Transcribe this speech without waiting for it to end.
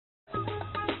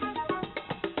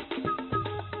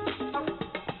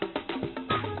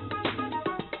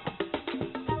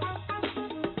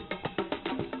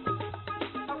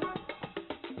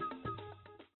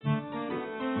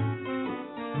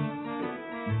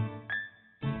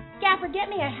Piper, get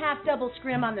me a half double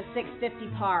scrim on the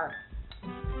 650 par.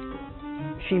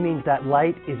 She means that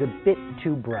light is a bit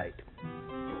too bright.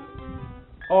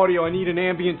 Audio, I need an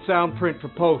ambient sound print for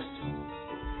post.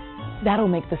 That'll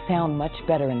make the sound much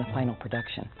better in the final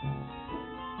production.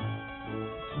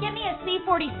 Get me a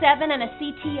C47 and a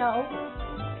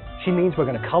CTO. She means we're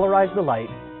going to colorize the light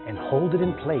and hold it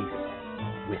in place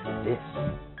with this.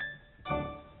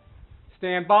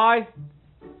 Stand by.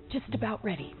 Just about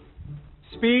ready.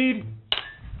 Speed.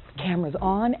 Camera's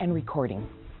on and recording.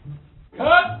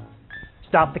 Cut.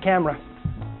 Stop the camera.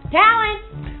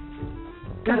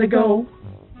 Talent! Gotta go.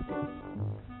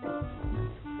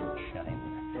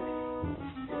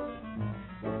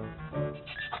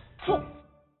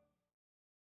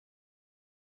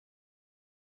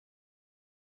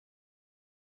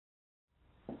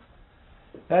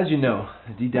 As you know,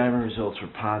 the D-dimer results were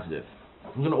positive.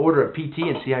 I'm going to order a PT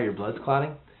and see how your blood's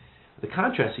clotting. The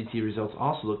contrast CT results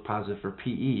also look positive for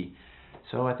PE,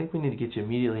 so I think we need to get you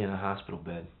immediately in a hospital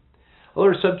bed. I'll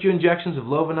order sub-Q injections of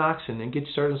Lovenox and then get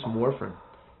you started on some warfarin.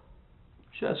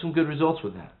 Should have some good results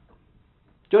with that.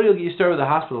 Jody will get you started with a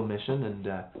hospital admission and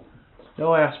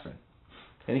no aspirin.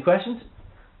 Any questions?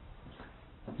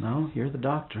 No, you're the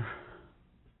doctor.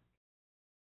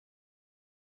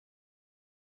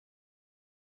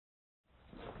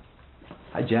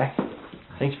 Hi, Jack.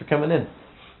 Thanks for coming in.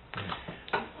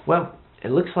 Well,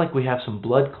 it looks like we have some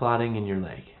blood clotting in your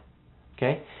leg.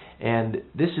 Okay? And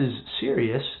this is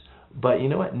serious, but you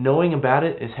know what? Knowing about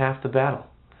it is half the battle.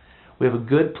 We have a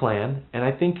good plan, and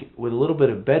I think with a little bit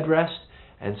of bed rest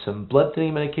and some blood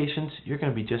thinning medications, you're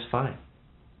going to be just fine.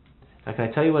 Now, can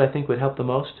I tell you what I think would help the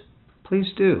most? Please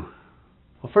do.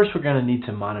 Well, first we're going to need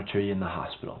to monitor you in the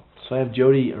hospital. So I have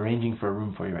Jody arranging for a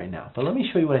room for you right now. But let me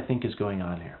show you what I think is going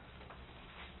on here.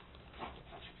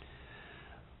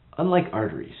 Unlike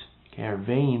arteries, okay, our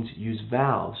veins use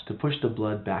valves to push the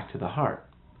blood back to the heart.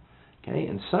 Okay,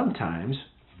 and sometimes,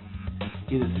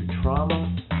 either through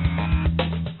trauma